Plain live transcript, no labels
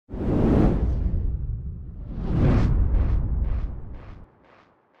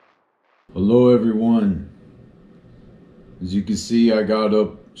Hello everyone. As you can see, I got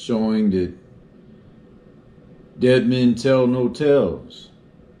up showing that dead men tell no tales.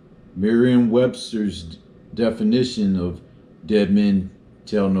 Merriam-Webster's definition of dead men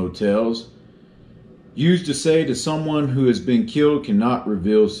tell no tales used to say that someone who has been killed cannot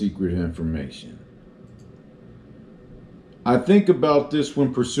reveal secret information. I think about this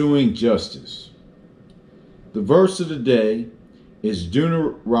when pursuing justice. The verse of the day is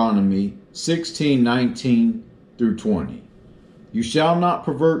Deuteronomy 16:19 through 20. You shall not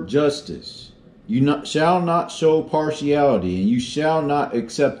pervert justice. You shall not show partiality, and you shall not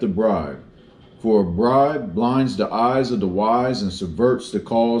accept a bribe. For a bribe blinds the eyes of the wise and subverts the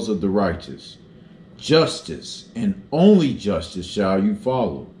cause of the righteous. Justice, and only justice, shall you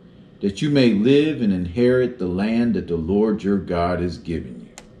follow, that you may live and inherit the land that the Lord your God has given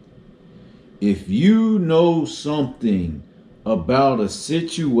you. If you know something about a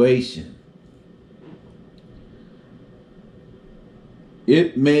situation,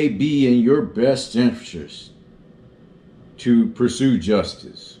 it may be in your best interest to pursue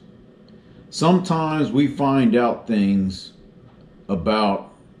justice. Sometimes we find out things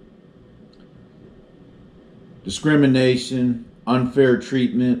about discrimination, unfair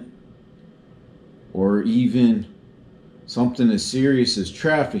treatment, or even something as serious as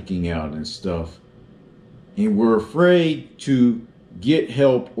trafficking out and stuff. And we're afraid to get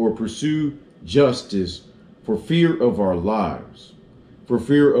help or pursue justice for fear of our lives, for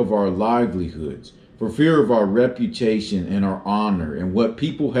fear of our livelihoods, for fear of our reputation and our honor and what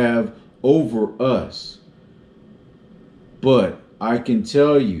people have over us. But I can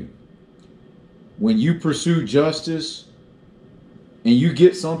tell you, when you pursue justice and you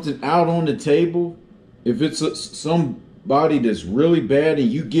get something out on the table, if it's somebody that's really bad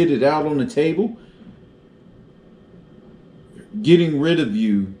and you get it out on the table, getting rid of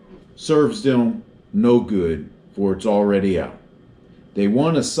you serves them no good, for it's already out. They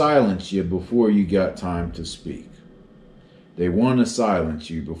want to silence you before you got time to speak. They want to silence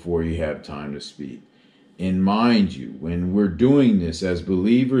you before you have time to speak. And mind you, when we're doing this as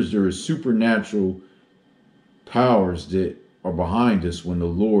believers, there is supernatural powers that are behind us when the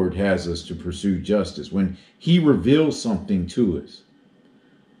Lord has us to pursue justice, when he reveals something to us.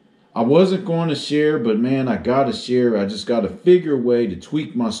 I wasn't going to share, but man, I got to share. I just got to figure a way to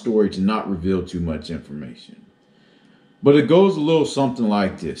tweak my story to not reveal too much information. But it goes a little something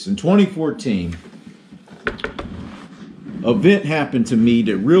like this. In 2014, an event happened to me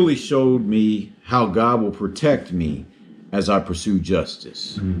that really showed me how God will protect me as I pursue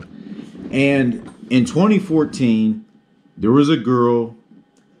justice. And in 2014, there was a girl,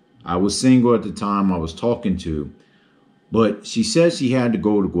 I was single at the time, I was talking to, but she said she had to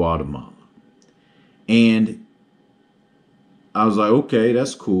go to Guatemala. And I was like, okay,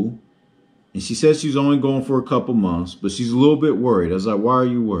 that's cool. And she said she's only going for a couple months, but she's a little bit worried. I was like, why are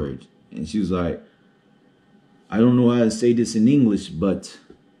you worried? And she was like, I don't know how to say this in English, but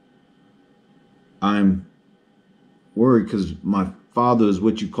I'm worried because my father is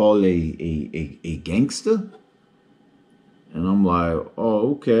what you call a gangster. And I'm like,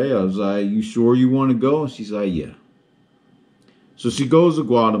 oh, okay. I was like, you sure you want to go? And she's like, yeah. So she goes to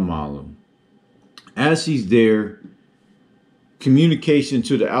Guatemala. As she's there, communication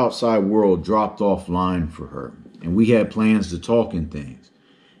to the outside world dropped offline for her. And we had plans to talk and things.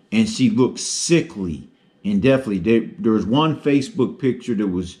 And she looked sickly. And definitely, there was one Facebook picture that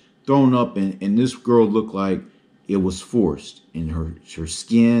was thrown up. And this girl looked like it was forced. And her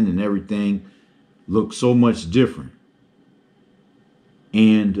skin and everything looked so much different.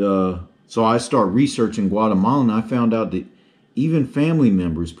 And so I started researching Guatemala. And I found out that even family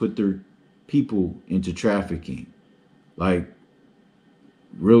members put their people into trafficking. Like,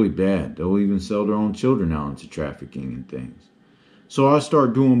 really bad. They'll even sell their own children out into trafficking and things. So I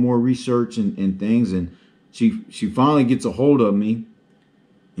start doing more research and things, and she finally gets a hold of me,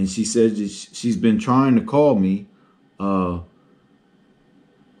 and she says that she's been trying to call me,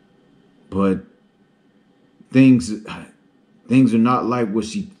 but things are not like what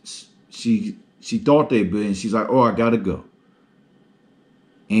she thought they'd be, and she's like, oh, I gotta go.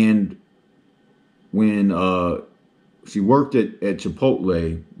 And when she worked at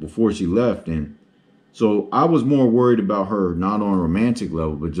Chipotle before she left. And so I was more worried about her, not on a romantic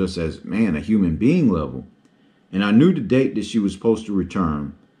level, but just as, man, a human being level. And I knew the date that she was supposed to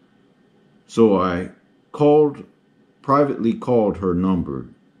return. So I privately called her number.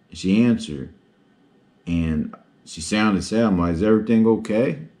 She answered. And she sounded sad. I'm like, is everything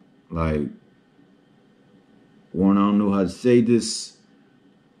okay? Like, one, I don't know how to say this.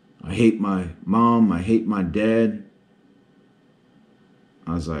 I hate my mom. I hate my dad.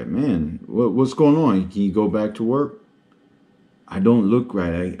 I was like, man, what's going on? Can you go back to work? I don't look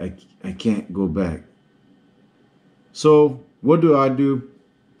right. I can't go back. So what do? I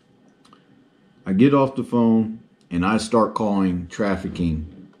get off the phone and I start calling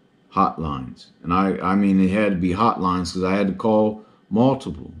trafficking hotlines. And I mean, it had to be hotlines because I had to call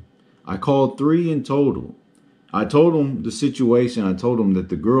multiple. I called 3 in total. I told them the situation. I told them that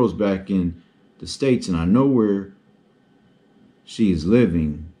the girl's back in the States and I know where she is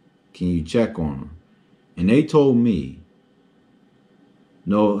living. Can you check on her? And they told me,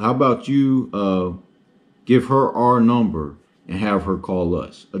 no, how about you give her our number and have her call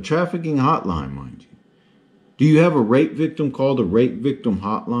us? A trafficking hotline, mind you. Do you have a rape victim called a rape victim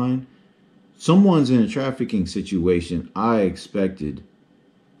hotline? Someone's in a trafficking situation. I expected,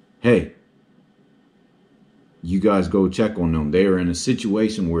 hey, you guys go check on them. They are in a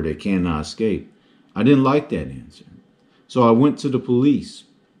situation where they cannot escape. I didn't like that answer. So I went to the police.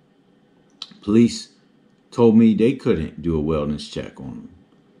 Police told me they couldn't do a wellness check on them.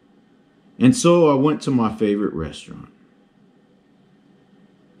 And so I went to my favorite restaurant.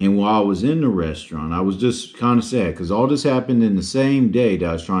 And while I was in the restaurant, I was just kind of sad because all this happened in the same day that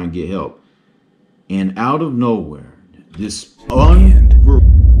I was trying to get help. And out of nowhere, this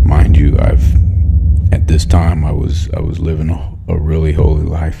mind you, at this time I was living a really holy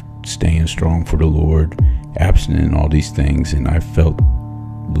life, staying strong for the Lord, abstinent and all these things, and I felt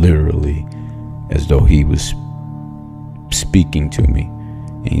literally as though he was speaking to me.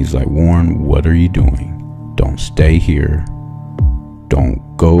 And he's like, Warren, what are you doing? Don't stay here. Don't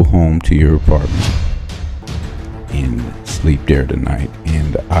go home to your apartment and sleep there tonight.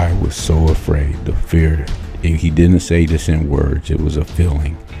 And I was so afraid, the fear. He didn't say this in words, it was a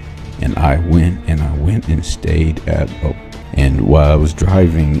feeling. And I went and stayed and while I was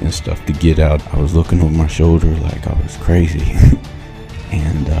driving and stuff to get out, I was looking over my shoulder like I was crazy.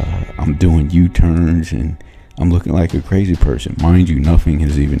 And I'm doing U-turns and I'm looking like a crazy person. Mind you, nothing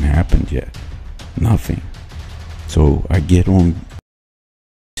has even happened yet. Nothing. So I get on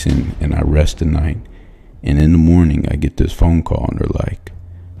and I rest the night. And in the morning, I get this phone call and they're like,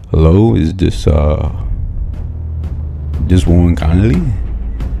 hello, is this Warren Connolly?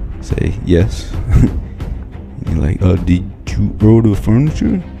 I say, yes. And you're like, did you order furniture?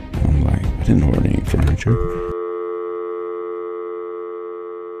 And I'm like, I didn't order any furniture.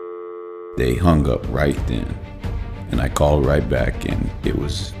 They hung up right then. And I called right back and it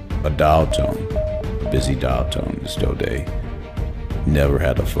was a dial tone, a busy dial tone. Still they never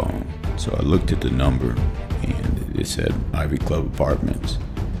had a phone. So I looked at the number and it said Ivy Club Apartments.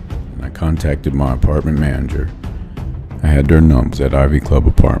 And I contacted my apartment manager. I had their numbers at Ivy Club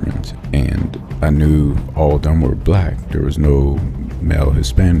Apartments and I knew all of them were black. There was no male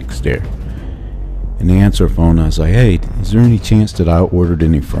Hispanics there. And they answered the phone. I was like, hey, is there any chance that I ordered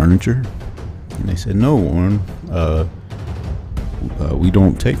any furniture? And they said, no, Warren, we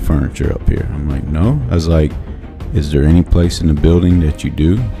don't take furniture up here. I'm like, no. I was like, is there any place in the building that you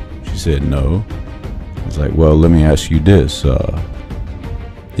do? She said, no. I was like, well, let me ask you this.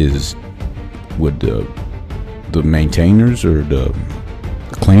 Would the maintainers or the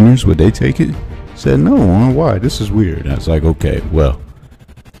cleaners, would they take it? I said, no, Warren, why? This is weird. And I was like, okay, well,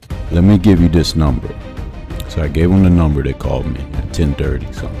 let me give you this number. So I gave them the number. They called me at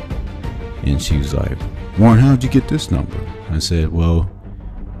 10:30 something. And she was like, Warren, how'd you get this number? I said, well,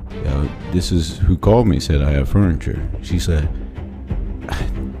 this is who called me, said I have furniture. She said,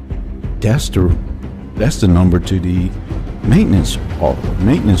 that's the number to the maintenance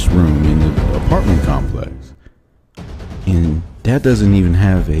room in the apartment complex. And that doesn't even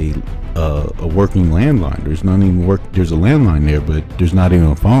have a working landline. There's not even there's a landline there, but there's not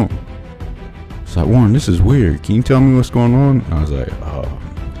even a phone. It's like, Warren, this is weird. Can you tell me what's going on? And I was like, I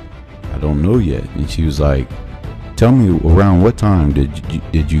don't know yet. And she was like, tell me around what time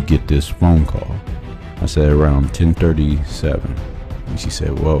did you get this phone call? I said around 10:37. And she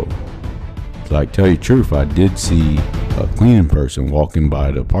said, whoa. So I tell you the truth, I did see a cleaning person walking by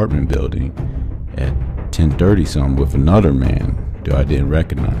the apartment building at 10:30 something with another man that I didn't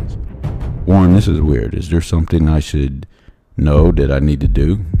recognize. Warren, this is weird. Is there something I should know that I need to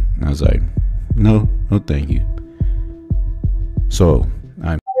do? And I was like, no, thank you. So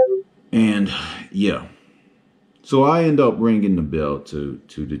So I end up ringing the bell to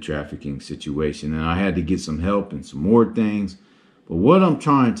the trafficking situation, and I had to get some help and some more things. But what I'm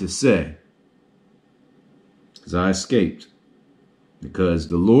trying to say is I escaped because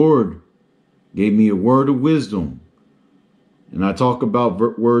the Lord gave me a word of wisdom. And I talk about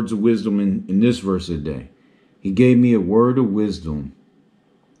words of wisdom in this verse today. He gave me a word of wisdom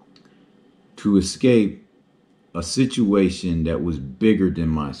to escape a situation that was bigger than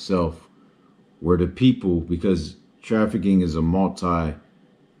myself, where the people, because trafficking is a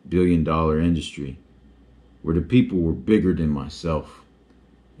multi-billion-dollar industry, where the people were bigger than myself,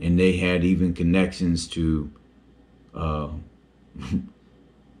 and they had even connections to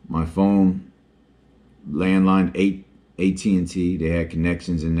my phone, landline, AT&T. They had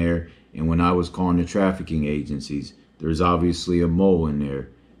connections in there, and when I was calling the trafficking agencies, there's obviously a mole in there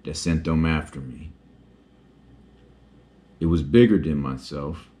that sent them after me. It was bigger than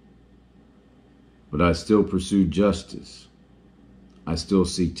myself, but I still pursued justice. I still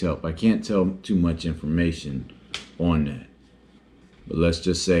seeked help. I can't tell too much information on that, but let's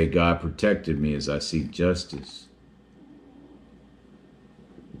just say God protected me as I seek justice.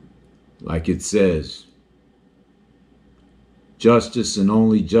 Like it says, justice and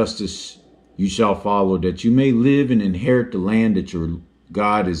only justice you shall follow, that you may live and inherit the land that your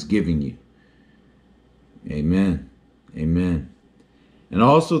God is giving you. Amen. Amen. And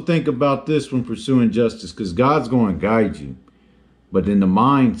also think about this when pursuing justice, because God's going to guide you. But in the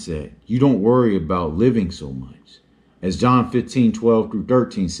mindset, you don't worry about living so much. As John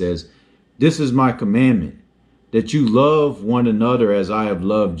 15:12-13 says, this is my commandment, that you love one another as I have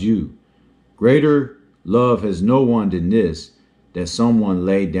loved you. Greater love has no one than this, that someone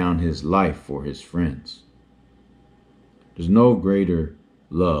laid down his life for his friends. There's no greater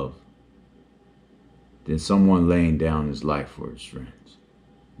love than someone laying down his life for his friends.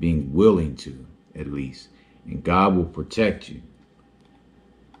 Being willing to, at least. And God will protect you.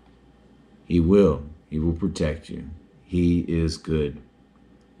 He will. He will protect you. He is good.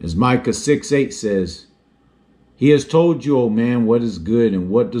 As Micah 6:8 says, he has told you, O man, what is good, and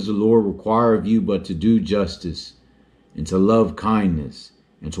what does the Lord require of you but to do justice, and to love kindness,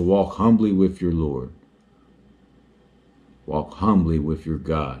 and to walk humbly with your Lord. Walk humbly with your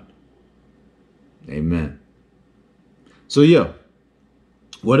God. Amen. So yeah,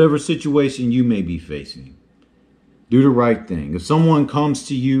 whatever situation you may be facing, do the right thing. If someone comes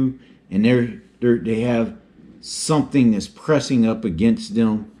to you and they have something that's pressing up against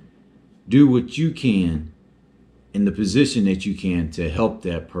them, do what you can in the position that you can to help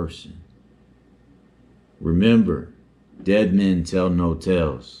that person. Remember, dead men tell no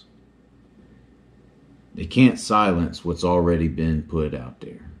tales. They can't silence what's already been put out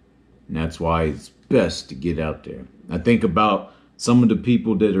there. And that's why it's best to get out there. I think about some of the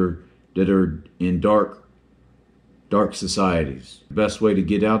people that are in dark societies. The best way to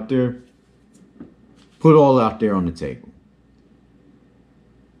get out there, put all out there on the table.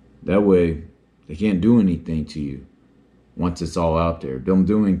 That way, they can't do anything to you once it's all out there. Them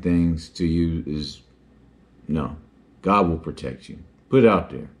doing things to you is, no. God will protect you. Put it out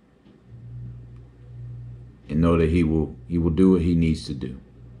there. And know that he will do what he needs to do.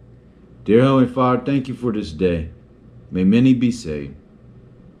 Dear Heavenly Father, thank you for this day. May many be saved.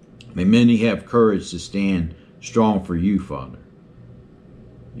 May many have courage to stand strong for you, Father.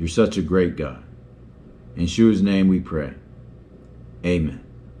 You're such a great God. In Yeshua's name we pray. Amen.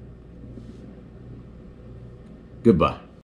 Goodbye.